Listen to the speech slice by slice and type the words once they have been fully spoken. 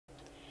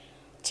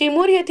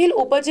चिमूर येथील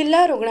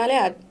उपजिल्हा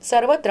रुग्णालयात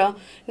सर्वत्र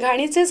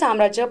घाणीचे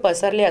साम्राज्य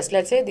पसरले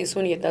असल्याचे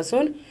दिसून येत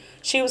असून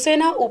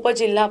शिवसेना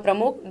उपजिल्हा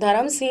प्रमुख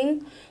धरमसिंग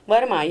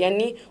वर्मा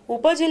यांनी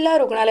उपजिल्हा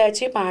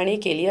रुग्णालयाची पाहणी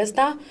केली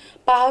असता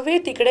पाहावे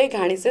तिकडे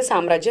घाणीचे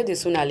साम्राज्य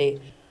दिसून आले।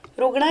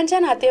 रुग्णांच्या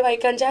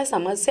नातेवाईकांच्या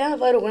समस्या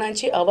व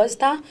रुग्णांची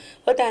अवस्था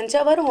व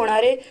त्यांच्यावर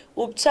होणारे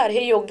उपचार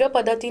हे योग्य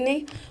पद्धतीने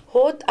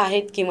होत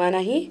आहेत किंवा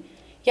नाही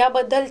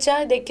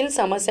याबद्दलच्या देखील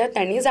समस्या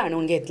त्यांनी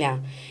जाणून घेतल्या।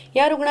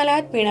 या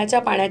रुग्णालयात पिण्याच्या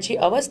पाण्याची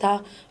अवस्था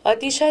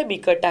अतिशय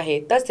बिकट आहे,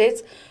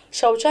 तसेच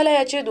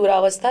शौचालयाची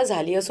दुरावस्था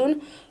झाली असून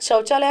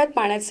शौचालयात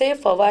पाण्याचे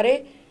फवारे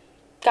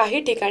काही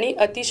ठिकाणी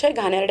अतिशय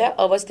घाणेरड्या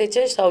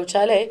अवस्थेचे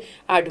शौचालय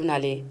आढळून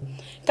आले।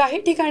 काही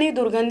ठिकाणी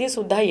दुर्गंधी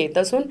सुद्धा येत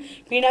असून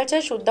पिण्याच्या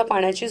शुद्ध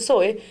पाण्याची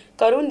सोय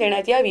करून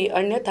देण्यात यावी,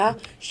 अन्यथा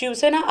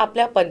शिवसेना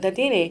आपल्या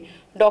पद्धतीने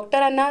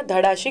डॉक्टरांना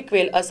धडा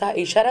शिकवेल असा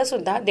इशारा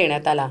सुद्धा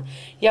देण्यात आला।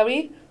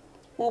 यावेळी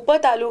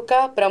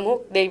उपतालुका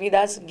प्रमुख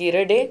देवीदास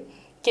गिरडे,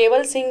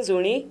 केवलसिंग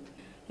जुनी,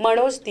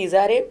 मनोज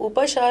तिजारे,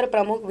 उपशहर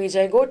प्रमुख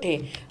विजय गोठे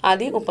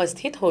आदी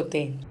उपस्थित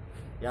होते।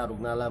 या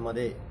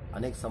रुग्णालयामध्ये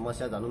अनेक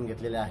समस्या जाणून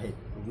घेतलेल्या आहेत।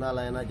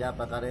 रुग्णालयांना ज्या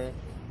प्रकारे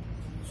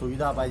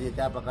सुविधा पाहिजे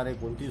त्या प्रकारे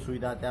कोणती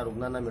सुविधा त्या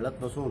रुग्णांना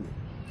मिळत नसून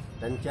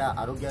त्यांच्या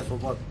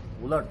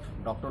आरोग्यासोबत उलट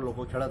डॉक्टर लोक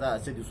खेळत आहे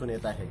असे दिसून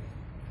येत आहे।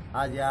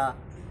 आज या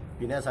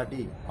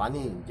पिण्यासाठी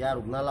पाणी ज्या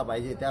रुग्णाला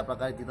पाहिजे त्या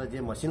प्रकारे तिथं जे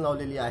मशीन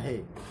लावलेली आहे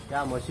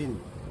त्या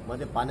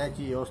मशीनमध्ये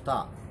पाण्याची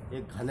व्यवस्था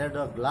एक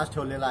घाणेरडा ग्लास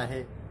ठेवलेला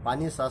आहे,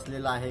 पाणी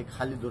साचलेलं आहे,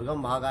 खाली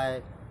दुर्गम भाग आहे,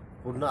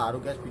 पूर्ण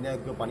आरोग्यास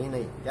पिण्यायोग्य पाणी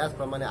नाही।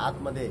 त्याचप्रमाणे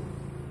आतमध्ये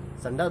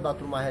संडास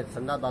बाथरूम आहेत,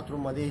 संडास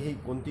बाथरूममध्येही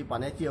कोणती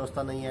पाण्याची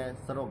व्यवस्था नाही आहे,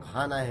 सर्व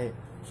घाण आहे,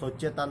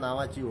 स्वच्छता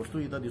नावाची वस्तू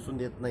इथं दिसून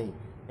देत नाही।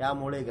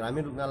 यामुळे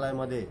ग्रामीण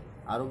रुग्णालयामध्ये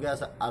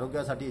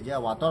आरोग्यासाठी जे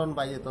वातावरण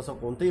पाहिजे तसं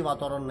कोणतेही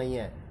वातावरण नाही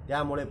आहे।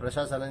 त्यामुळे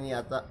प्रशासनाने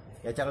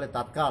याच्याकडे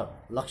तात्काळ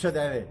लक्ष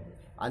द्यावे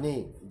आणि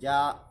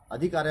ज्या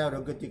अधिकाऱ्यावर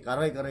योग्य ती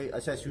कारवाई करावी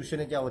अशा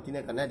शिवसेनेच्या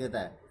वतीने करण्यात येत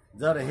आहे।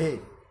 जर हे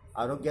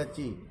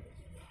आरोग्याची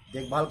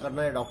देखभाल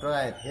करणारे डॉक्टर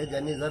आहेत हे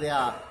ज्यांनी जर या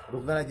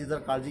रुग्णालयाची जर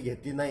काळजी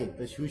घेतली नाही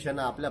तर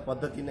शिवसेना आपल्या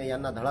पद्धतीने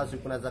यांना धडा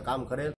शिकवण्याचं काम करेल।